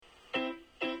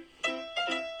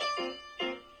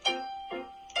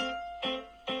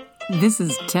This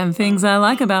is 10 Things I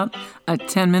Like About, a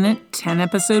 10-minute,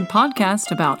 10-episode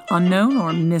podcast about unknown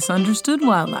or misunderstood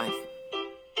wildlife.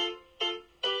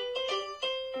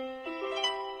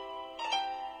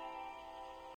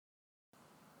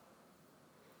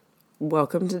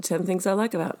 Welcome to 10 Things I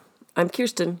Like About. I'm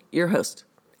Kiersten, your host,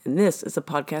 and this is a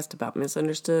podcast about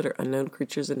misunderstood or unknown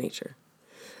creatures in nature.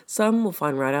 Some we'll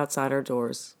find right outside our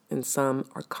doors, and some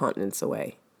are continents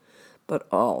away, but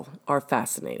all are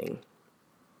fascinating.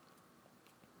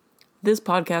 This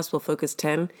podcast will focus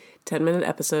 10 10-minute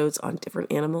episodes on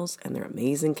different animals and their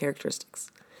amazing characteristics.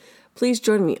 Please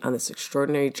join me on this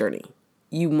extraordinary journey.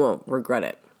 You won't regret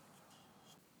it.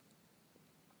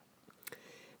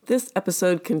 This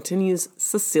episode continues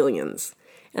Caecilians,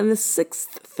 and the sixth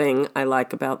thing I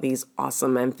like about these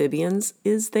awesome amphibians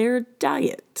is their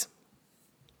diet.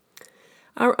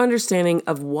 Our understanding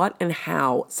of what and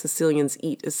how Caecilians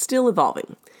eat is still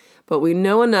evolving, but we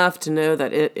know enough to know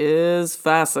that it is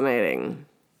fascinating.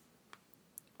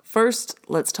 First,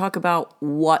 let's talk about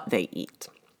what they eat.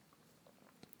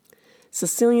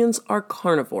 Caecilians are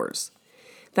carnivores.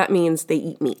 That means they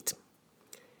eat meat.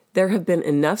 There have been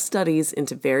enough studies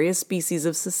into various species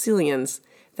of Caecilians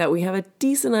that we have a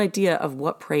decent idea of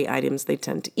what prey items they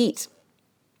tend to eat.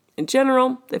 In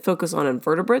general, they focus on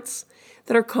invertebrates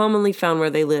that are commonly found where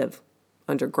they live,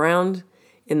 underground,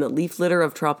 in the leaf litter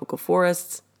of tropical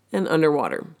forests, and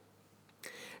underwater.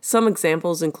 Some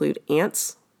examples include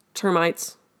ants,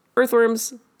 termites,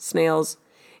 earthworms, snails,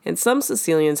 and some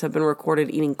Caecilians have been recorded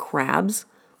eating crabs,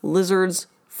 lizards,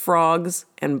 frogs,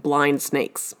 and blind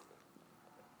snakes.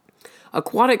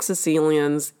 Aquatic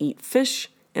Caecilians eat fish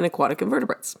and aquatic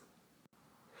invertebrates.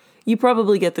 You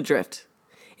probably get the drift.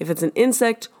 If it's an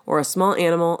insect or a small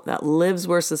animal that lives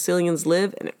where Caecilians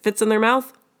live and it fits in their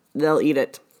mouth, they'll eat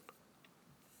it.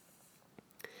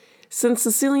 Since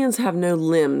Caecilians have no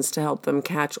limbs to help them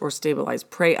catch or stabilize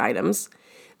prey items,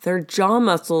 their jaw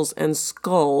muscles and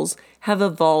skulls have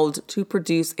evolved to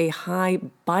produce a high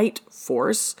bite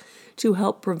force to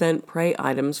help prevent prey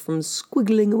items from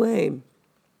squiggling away.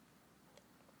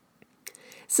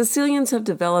 Caecilians have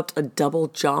developed a double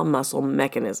jaw muscle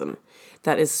mechanism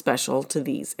that is special to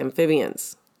these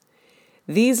amphibians.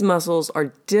 These muscles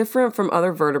are different from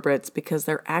other vertebrates because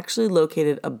they're actually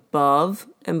located above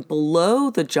and below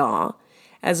the jaw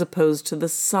as opposed to the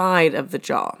side of the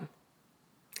jaw.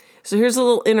 So here's a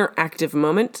little interactive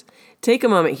moment. Take a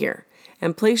moment here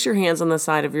and place your hands on the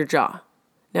side of your jaw.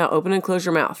 Now open and close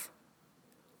your mouth.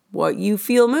 What you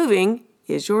feel moving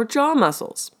is your jaw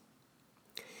muscles.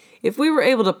 If we were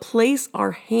able to place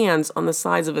our hands on the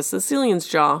sides of a Caecilian's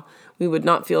jaw, we would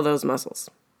not feel those muscles.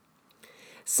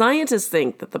 Scientists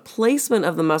think that the placement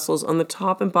of the muscles on the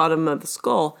top and bottom of the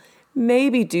skull may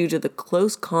be due to the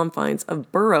close confines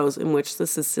of burrows in which the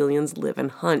Caecilians live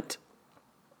and hunt.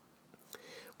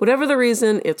 Whatever the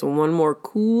reason, it's one more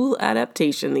cool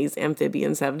adaptation these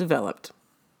amphibians have developed.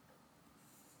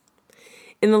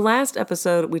 In the last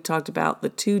episode, we talked about the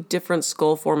two different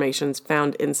skull formations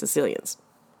found in Caecilians.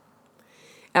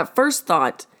 At first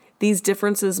thought, these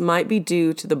differences might be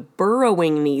due to the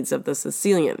burrowing needs of the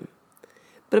Caecilian.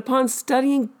 But upon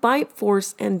studying bite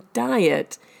force and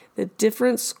diet, the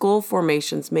different skull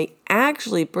formations may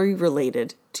actually be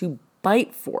related to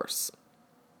bite force.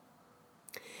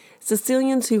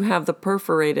 Caecilians who have the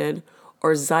perforated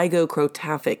or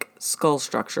zygocrotaphic skull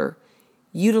structure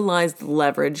utilize the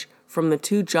leverage from the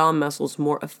two jaw muscles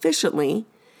more efficiently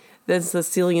than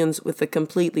Caecilians with the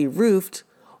completely roofed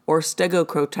or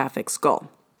stegocrotaphic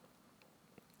skull.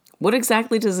 What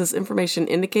exactly does this information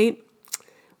indicate?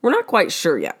 We're not quite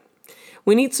sure yet.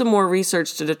 We need some more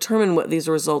research to determine what these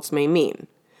results may mean.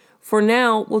 For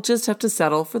now, we'll just have to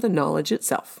settle for the knowledge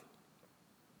itself.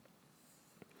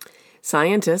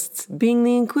 Scientists, being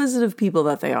the inquisitive people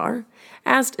that they are,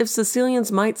 asked if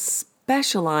Caecilians might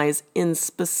specialize in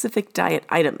specific diet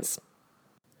items.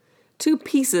 Two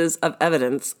pieces of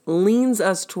evidence leans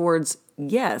us towards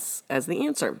yes as the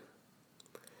answer.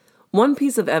 One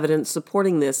piece of evidence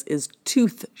supporting this is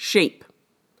tooth shape.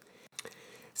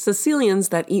 Caecilians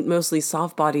that eat mostly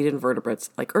soft-bodied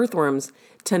invertebrates, like earthworms,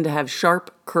 tend to have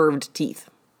sharp, curved teeth.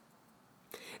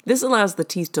 This allows the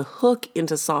teeth to hook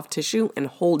into soft tissue and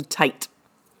hold tight.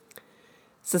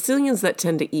 Caecilians that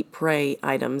tend to eat prey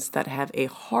items that have a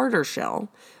harder shell,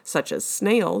 such as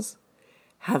snails,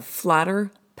 have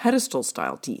flatter,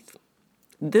 pedestal-style teeth.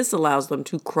 This allows them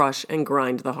to crush and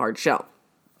grind the hard shell.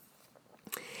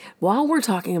 While we're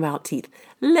talking about teeth,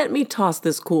 let me toss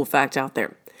this cool fact out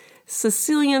there.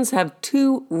 Caecilians have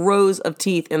 2 rows of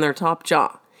teeth in their top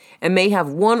jaw and may have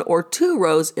 1 or 2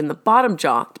 rows in the bottom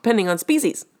jaw, depending on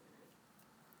species.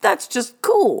 That's just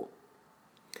cool.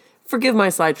 Forgive my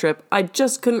side trip, I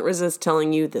just couldn't resist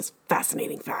telling you this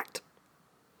fascinating fact.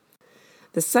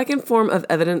 The second form of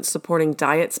evidence supporting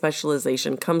diet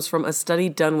specialization comes from a study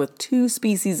done with 2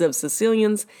 species of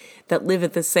Caecilians that live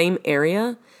at the same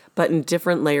area, but in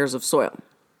different layers of soil.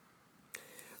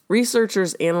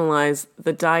 Researchers analyzed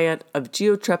the diet of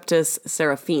Geotrypetes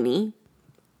seraphini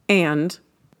and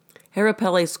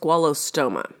Herepele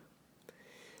squalostoma,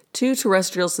 2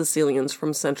 terrestrial Caecilians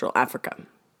from Central Africa.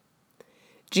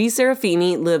 G.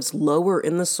 seraphini lives lower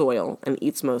in the soil and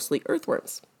eats mostly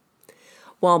earthworms,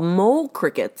 while mole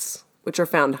crickets, which are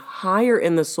found higher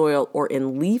in the soil or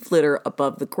in leaf litter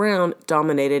above the ground,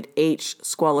 dominated H.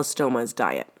 squalostoma's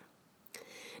diet.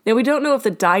 Now, we don't know if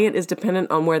the diet is dependent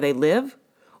on where they live,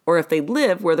 or if they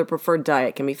live where their preferred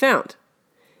diet can be found.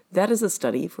 That is a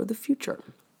study for the future.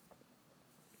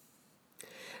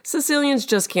 Caecilians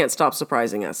just can't stop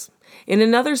surprising us. In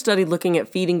another study looking at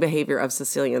feeding behavior of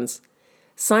Caecilians,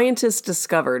 scientists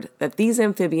discovered that these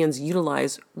amphibians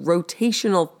utilize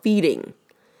rotational feeding.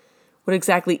 What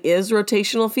exactly is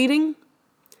rotational feeding?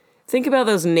 Think about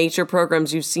those nature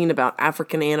programs you've seen about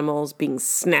African animals being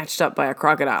snatched up by a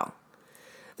crocodile.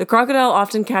 The crocodile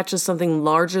often catches something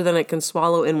larger than it can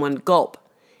swallow in one gulp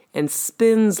and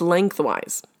spins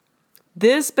lengthwise.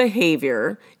 This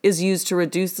behavior is used to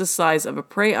reduce the size of a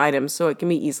prey item so it can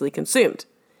be easily consumed.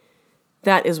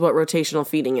 That is what rotational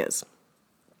feeding is.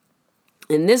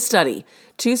 In this study,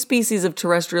 2 species of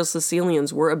terrestrial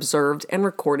Caecilians were observed and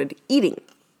recorded eating.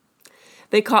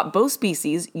 They caught both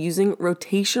species using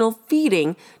rotational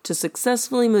feeding to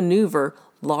successfully maneuver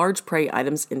large prey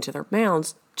items into their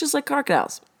mouths, just like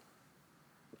crocodiles.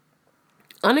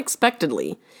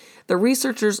 Unexpectedly, the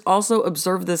researchers also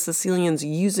observed the Caecilians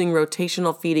using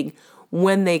rotational feeding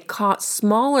when they caught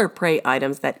smaller prey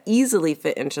items that easily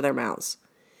fit into their mouths.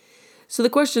 So the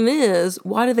question is,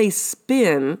 why do they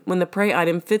spin when the prey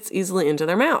item fits easily into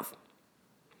their mouth?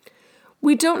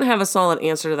 We don't have a solid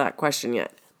answer to that question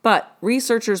yet, but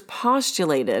researchers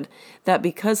postulated that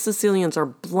because Caecilians are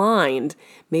blind,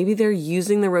 maybe they're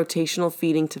using the rotational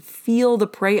feeding to feel the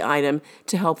prey item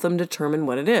to help them determine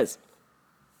what it is.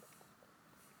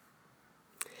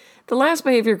 The last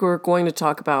behavior we're going to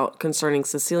talk about concerning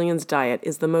Caecilians' diet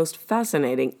is the most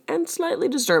fascinating and slightly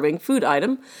disturbing food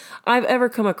item I've ever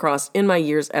come across in my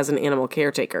years as an animal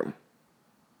caretaker.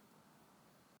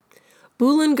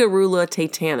 Boulingarula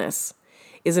tatanus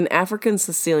is an African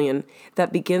Caecilian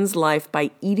that begins life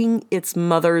by eating its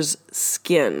mother's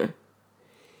skin.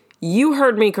 You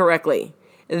heard me correctly.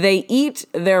 They eat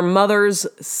their mother's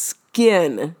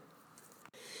skin.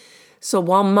 So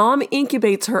while mom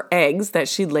incubates her eggs that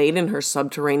she laid in her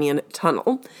subterranean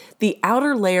tunnel, the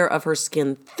outer layer of her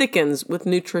skin thickens with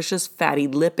nutritious fatty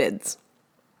lipids.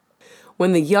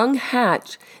 When the young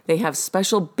hatch, they have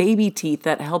special baby teeth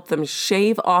that help them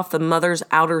shave off the mother's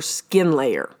outer skin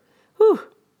layer. Whew.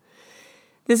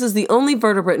 This is the only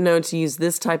vertebrate known to use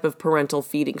this type of parental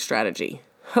feeding strategy.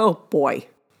 Oh boy.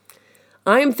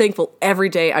 I am thankful every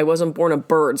day I wasn't born a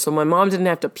bird, so my mom didn't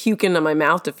have to puke into my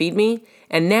mouth to feed me.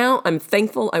 And now I'm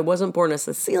thankful I wasn't born a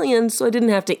Caecilian, so I didn't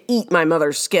have to eat my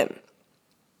mother's skin.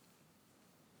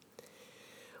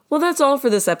 Well, that's all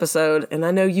for this episode, and I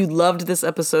know you loved this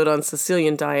episode on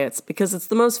Caecilian diets because it's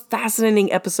the most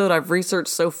fascinating episode I've researched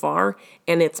so far,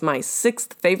 and it's my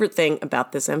 6th favorite thing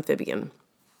about this amphibian.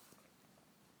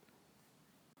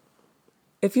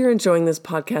 If you're enjoying this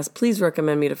podcast, please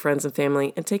recommend me to friends and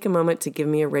family and take a moment to give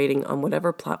me a rating on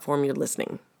whatever platform you're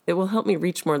listening. It will help me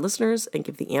reach more listeners and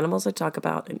give the animals I talk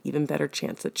about an even better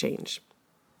chance at change.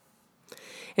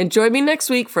 And join me next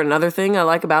week for another thing I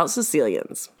like about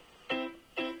Caecilians.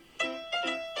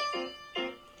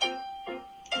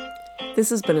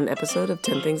 This has been an episode of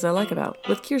 10 Things I Like About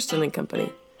with Kiersten and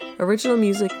Company. Original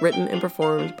music written and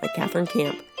performed by Katherine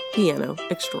Camp, piano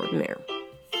extraordinaire.